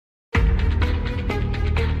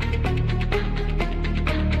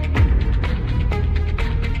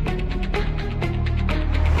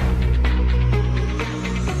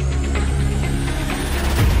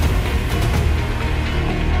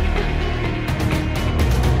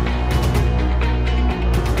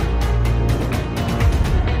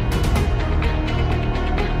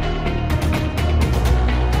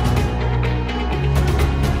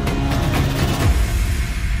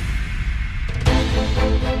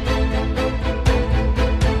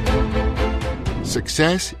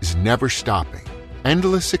Success is never stopping.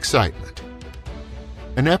 Endless excitement.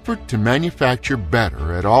 An effort to manufacture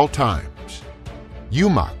better at all times.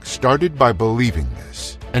 Yumak started by believing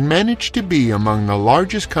this and managed to be among the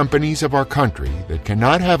largest companies of our country that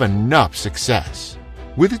cannot have enough success.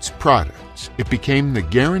 With its products, it became the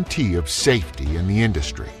guarantee of safety in the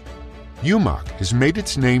industry. Yumak has made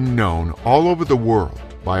its name known all over the world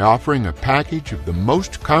by offering a package of the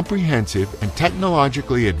most comprehensive and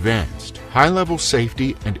technologically advanced high-level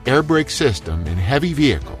safety and air brake system in heavy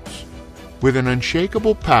vehicles, with an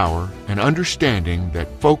unshakable power and understanding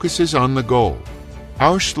that focuses on the goal.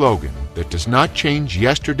 Our slogan that does not change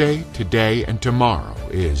yesterday, today, and tomorrow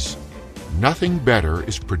is, "Nothing better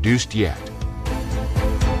is produced yet."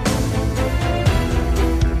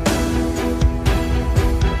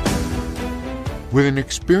 With an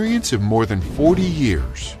experience of more than 40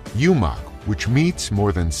 years, Yumak, which meets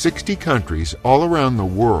more than 60 countries all around the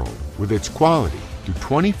world with its quality through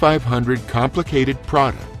 2,500 complicated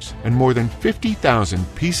products and more than 50,000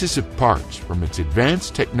 pieces of parts from its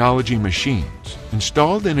advanced technology machines,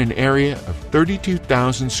 installed in an area of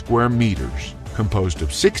 32,000 square meters, composed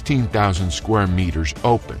of 16,000 square meters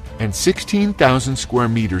open and 16,000 square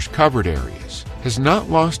meters covered areas, has not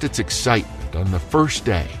lost its excitement on the first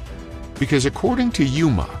day. Because according to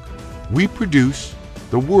Yumak, we produce,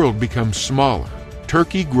 the world becomes smaller,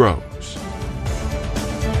 Turkey grows.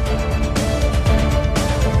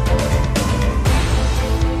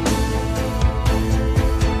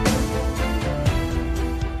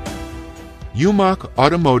 Yumak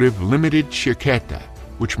Automotive Limited Şirketi,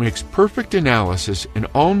 which makes perfect analysis in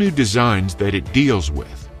all new designs that it deals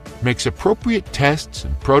with, makes appropriate tests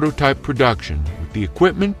and prototype production with the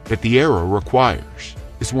equipment that the era requires,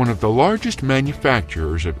 is one of the largest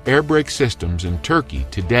manufacturers of air brake systems in Turkey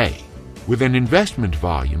today, with an investment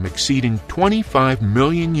volume exceeding 25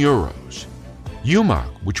 million euros. Yumak,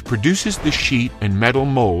 which produces the sheet and metal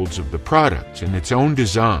molds of the products in its own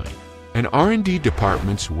design, and R&D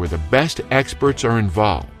departments where the best experts are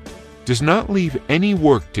involved, does not leave any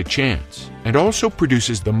work to chance, and also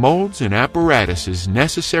produces the molds and apparatuses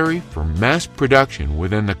necessary for mass production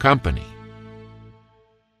within the company.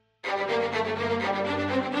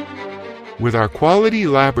 With our quality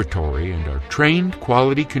laboratory and our trained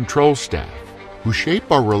quality control staff, who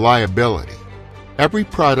shape our reliability, every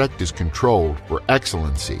product is controlled for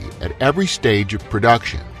excellency at every stage of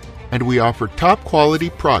production, and we offer top quality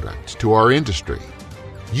products to our industry.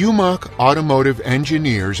 Yumak Automotive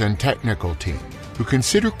engineers and technical team, who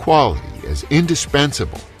consider quality as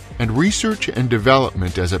indispensable and research and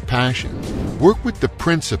development as a passion, work with the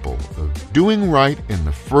principle of doing right in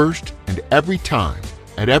the first and every time,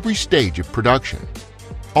 at every stage of production.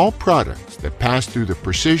 All products that pass through the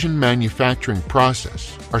precision manufacturing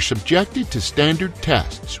process are subjected to standard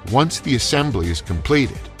tests once the assembly is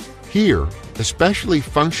completed. Here, especially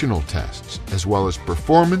functional tests, as well as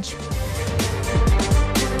performance,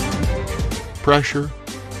 pressure,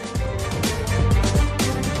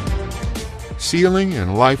 sealing,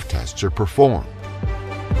 and life tests are performed.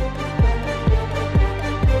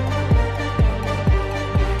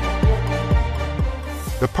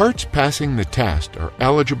 The parts passing the test are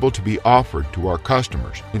eligible to be offered to our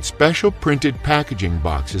customers in special printed packaging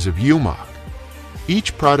boxes of Yumak.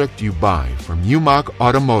 Each product you buy from Yumak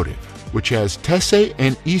Automotive, which has TESE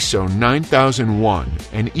and ISO 9001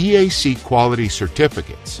 and EAC quality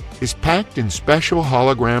certificates, is packed in special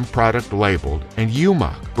hologram product labeled and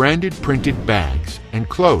Yumak branded printed bags and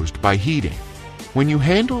closed by heating. When you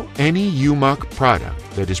handle any Yumak product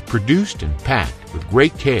that is produced and packed with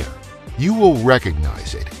great care, you will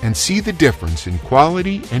recognize it and see the difference in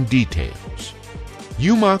quality and details.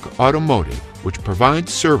 Yumak Automotive, which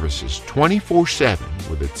provides services 24/7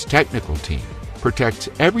 with its technical team, protects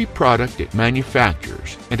every product it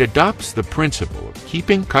manufactures and adopts the principle of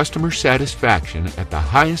keeping customer satisfaction at the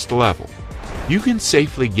highest level. You can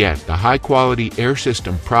safely get the high-quality air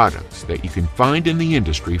system products that you can find in the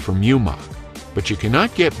industry from Yumak, but you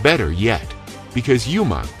cannot get better yet because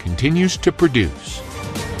Yumak continues to produce.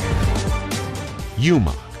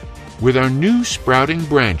 Yumak, with our new sprouting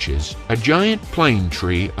branches, a giant plane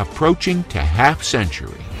tree approaching to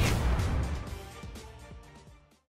half-century.